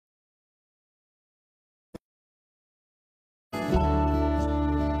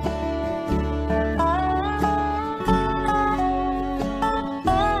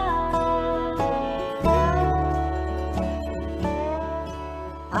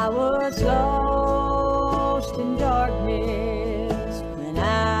I was lost in darkness when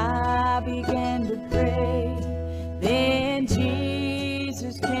I began to pray. Then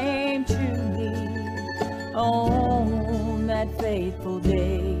Jesus came to me on that faithful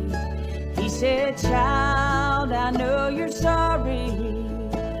day. He said, "Child, I know you're sorry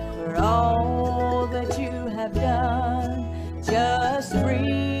for all that you have done. Just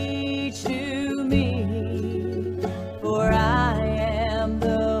reach to me, for I am the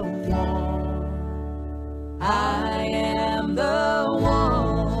one. I am the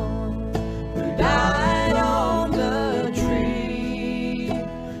one who died on the tree.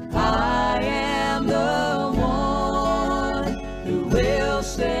 I am the one who will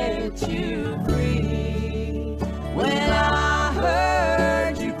set you free. When I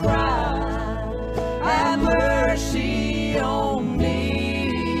heard you cry, have mercy on me.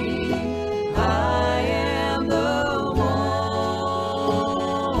 I am the one.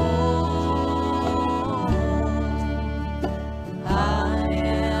 I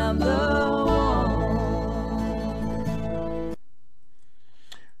am the one."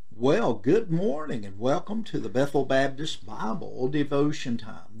 Well, good morning and welcome to the Bethel Baptist Bible Devotion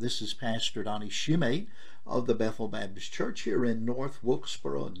Time. This is Pastor Donnie Shoemate of the Bethel Baptist Church here in North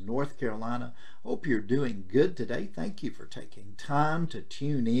Wilkesboro, North Carolina. Hope you're doing good today. Thank you for taking time to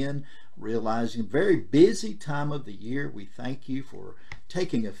tune in, realizing a very busy time of the year. We thank you for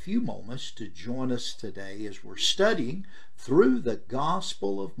taking a few moments to join us today as we're studying through the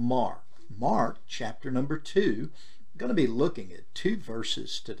Gospel of Mark. Mark chapter number 2. I'm going to be looking at 2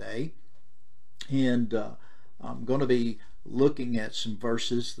 verses today, and I'm going to be looking at some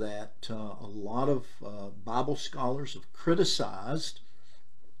verses that a lot of Bible scholars have criticized,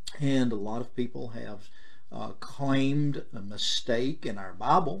 and a lot of people have claimed a mistake in our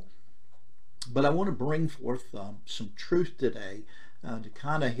Bible. But I want to bring forth some truth today to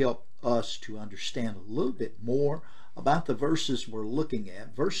kind of help us to understand a little bit more about the verses we're looking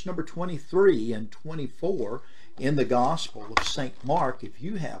at. Verse number 23 and 24 in the Gospel of St. Mark. If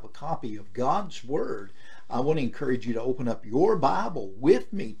you have a copy of God's Word, I want to encourage you to open up your Bible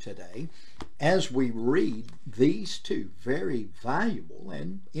with me today as we read these 2 very valuable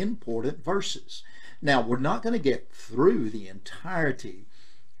and important verses. Now, we're not going to get through the entirety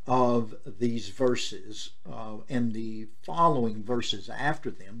of these verses and the following verses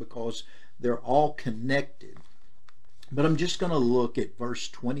after them because they're all connected. But I'm just going to look at verse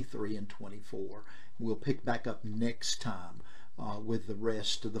 23 and 24. We'll pick back up next time with the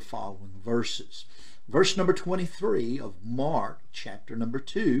rest of the following verses. Verse number 23 of Mark chapter number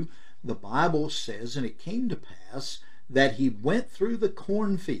 2, the Bible says, "And it came to pass that he went through the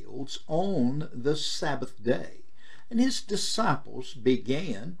cornfields on the Sabbath day, and his disciples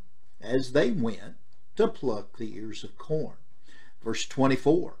began, as they went, to pluck the ears of corn." Verse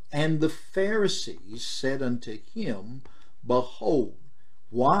 24, "And the Pharisees said unto him, Behold,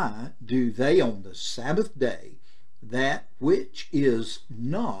 why do they on the Sabbath day that which is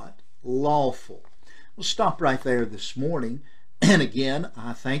not lawful?" We'll stop right there this morning. And again,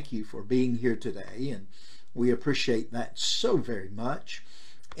 I thank you for being here today, and we appreciate that so very much.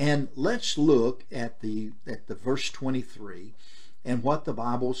 And let's look at the verse 23 and what the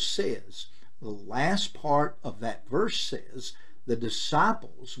Bible says. The last part of that verse says, the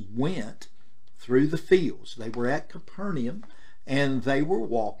disciples went through the fields. They were at Capernaum, and they were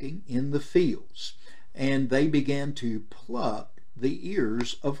walking in the fields, and they began to pluck the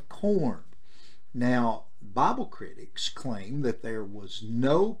ears of corn. Now, Bible critics claim that there was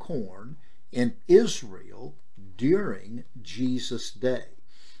no corn in Israel during Jesus' day.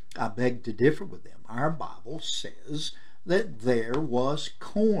 I beg to differ with them. Our Bible says that there was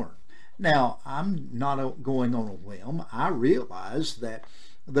corn. Now, I'm not going on a whim. I realize that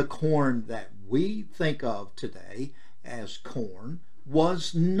the corn that we think of today as corn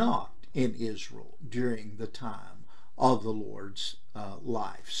was not in Israel during the time of the Lord's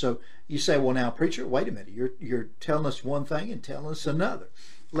life. So you say, well, now, preacher, wait a minute. You're telling us one thing and telling us another.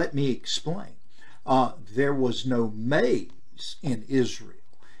 Let me explain. There was no maize in Israel.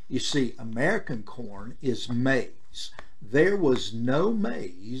 You see, American corn is maize. There was no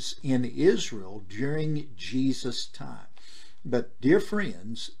maize in Israel during Jesus' time. But, dear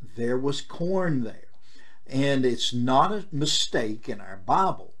friends, there was corn there. And it's not a mistake in our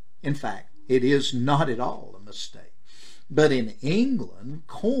Bible. In fact, it is not at all a mistake. But in England,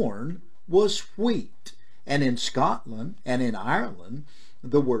 corn was wheat. And in Scotland and in Ireland,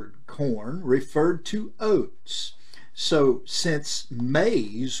 the word corn referred to oats. So since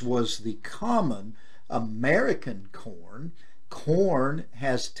maize was the common American corn, corn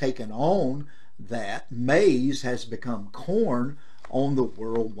has taken on that. Maize has become corn on the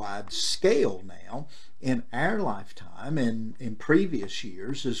worldwide scale now in our lifetime and in previous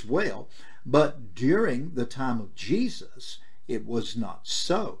years as well. But during the time of Jesus, it was not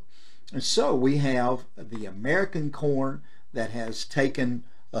so. And so we have the American corn that has taken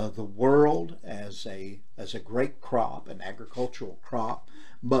the world as a great crop, an agricultural crop.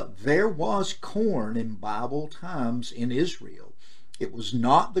 But there was corn in Bible times in Israel. It was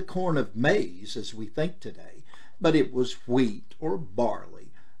not the corn of maize as we think today, but it was wheat or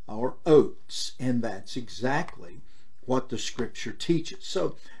barley or oats, and that's exactly what the Scripture teaches.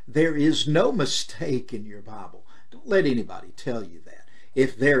 So there is no mistake in your Bible. Don't let anybody tell you that.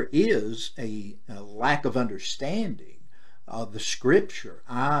 If there is a lack of understanding of the Scripture,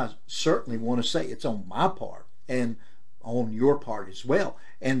 I certainly want to say it's on my part and on your part as well,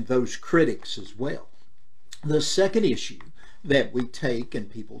 and those critics as well. The second issue that we take and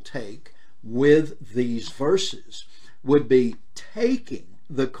people take with these verses would be taking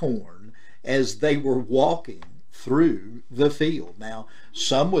the corn as they were walking through the field. Now,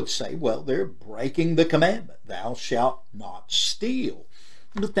 some would say, well, they're breaking the commandment, thou shalt not steal.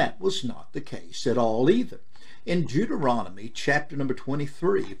 But that was not the case at all either. In Deuteronomy chapter number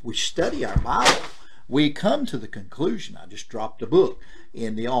 23, if we study our Bible, we come to the conclusion. I just dropped a book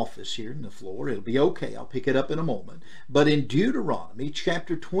in the office here in the floor. It'll be okay. I'll pick it up in a moment. But in Deuteronomy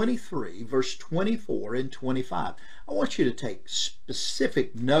chapter 23, verse 24 and 25, I want you to take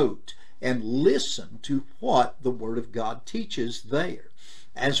specific note and listen to what the Word of God teaches there.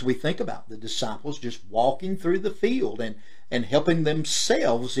 As we think about the disciples just walking through the field and helping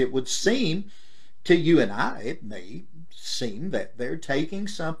themselves, it would seem to you and I, it may seem that they're taking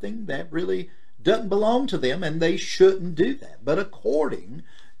something that really doesn't belong to them, and they shouldn't do that. But according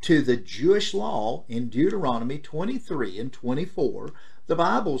to the Jewish law in Deuteronomy 23 and 24, the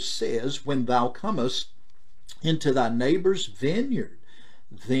Bible says, when thou comest into thy neighbor's vineyard,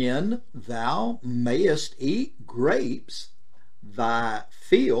 then thou mayest eat grapes thy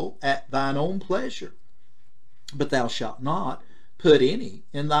field at thine own pleasure, but thou shalt not put any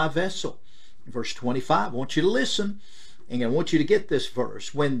in thy vessel. Verse 25, I want you to listen, and I want you to get this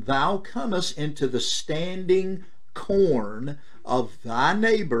verse. When thou comest into the standing corn of thy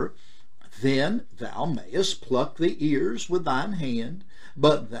neighbor, then thou mayest pluck the ears with thine hand,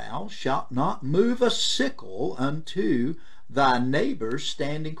 but thou shalt not move a sickle unto thy neighbor's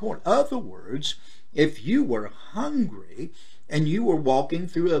standing corn. In other words, if you were hungry and you were walking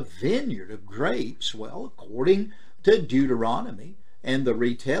through a vineyard of grapes, well, according to Deuteronomy and the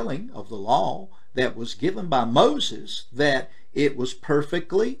retelling of the law that was given by Moses, that it was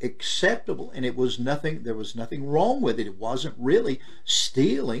perfectly acceptable and there was nothing wrong with it. It wasn't really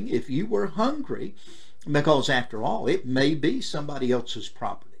stealing if you were hungry, because after all, it may be somebody else's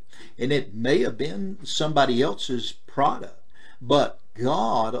property and it may have been somebody else's product. But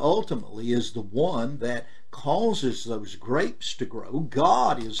God ultimately is the one that causes those grapes to grow.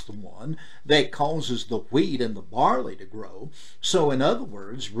 God is the one that causes the wheat and the barley to grow. So in other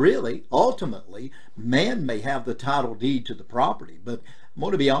words, really, ultimately, man may have the title deed to the property, but I'm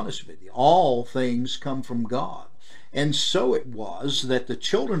going to be honest with you, all things come from God. And so it was that the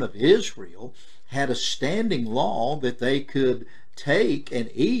children of Israel had a standing law that they could take and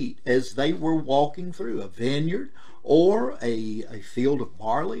eat as they were walking through a vineyard or a field of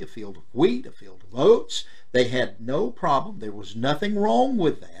barley, a field of wheat, a field of oats. They had no problem. There was nothing wrong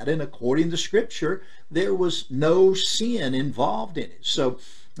with that. And according to Scripture, there was no sin involved in it. So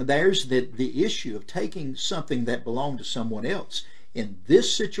there's the issue of taking something that belonged to someone else. In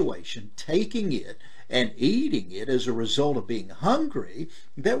this situation, taking it and eating it as a result of being hungry,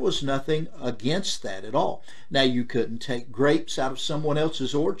 there was nothing against that at all. Now, you couldn't take grapes out of someone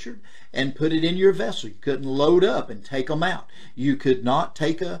else's orchard and put it in your vessel. You couldn't load up and take them out. You could not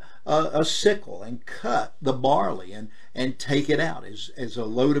take a sickle and cut the barley and take it out as a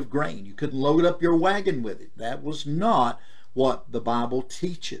load of grain. You couldn't load up your wagon with it. That was not what the Bible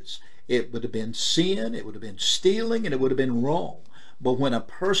teaches. It would have been sin, it would have been stealing, and it would have been wrong. But when a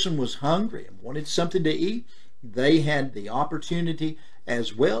person was hungry and wanted something to eat, they had the opportunity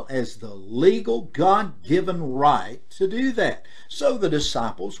as well as the legal God-given right to do that. So the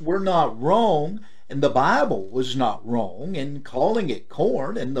disciples were not wrong, and the Bible was not wrong in calling it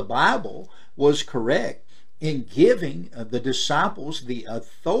corn, and the Bible was correct in giving the disciples the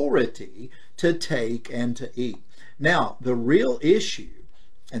authority to take and to eat. Now, the real issue,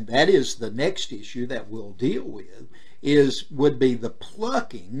 and that is the next issue that we'll deal with, would be the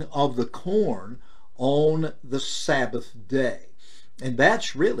plucking of the corn on the Sabbath day. And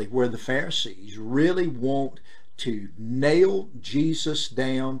that's really where the Pharisees really want to nail Jesus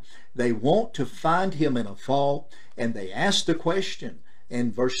down. They want to find him in a fault, and they ask the question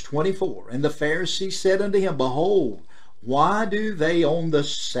in verse 24. And the Pharisees said unto him, Behold, why do they on the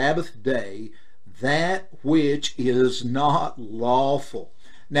Sabbath day that which is not lawful?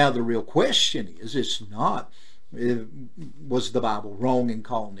 Now the real question is, it's not, was the Bible wrong in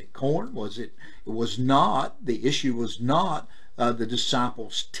calling it corn? It was not, the issue was not the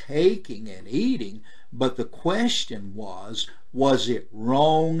disciples taking and eating, but the question was it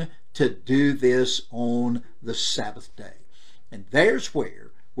wrong to do this on the Sabbath day? And there's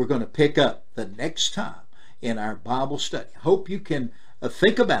where we're going to pick up the next time in our Bible study. I hope you can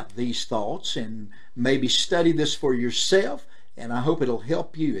think about these thoughts and maybe study this for yourself. And I hope it'll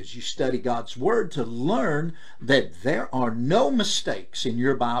help you as you study God's Word to learn that there are no mistakes in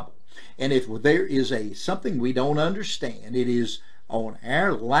your Bible. And if there is something we don't understand, it is on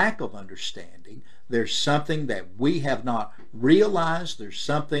our lack of understanding. There's something that we have not realized. There's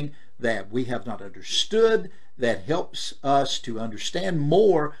something that we have not understood that helps us to understand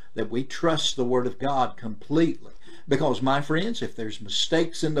more, that we trust the Word of God completely. Because, my friends, if there's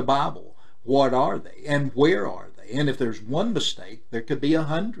mistakes in the Bible, what are they and where are they? And if there's one mistake, there could be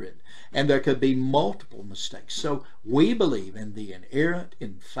 100, and there could be multiple mistakes. So we believe in the inerrant,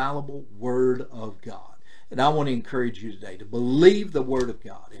 infallible Word of God. And I want to encourage you today to believe the Word of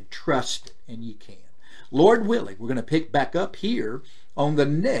God and trust it, and you can. Lord willing, we're going to pick back up here on the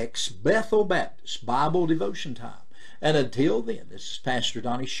next Bethel Baptist Bible Devotion Time. And until then, this is Pastor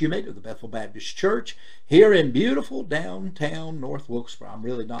Donnie Shoemate of the Bethel Baptist Church here in beautiful downtown North Wilkesboro. I'm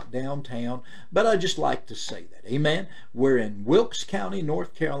really not downtown, but I just like to say that. Amen. We're in Wilkes County,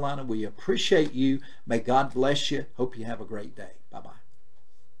 North Carolina. We appreciate you. May God bless you. Hope you have a great day. Bye-bye.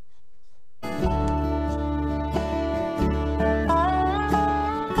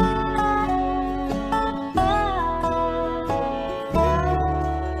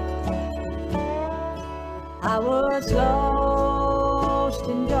 I was lost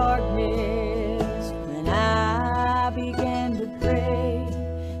in darkness when I began to pray.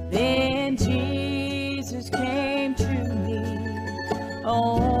 Then Jesus came to me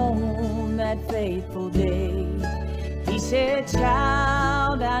on that faithful day. He said,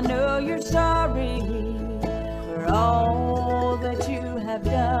 Child, I know you're sorry for all that you have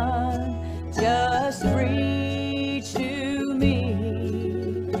done.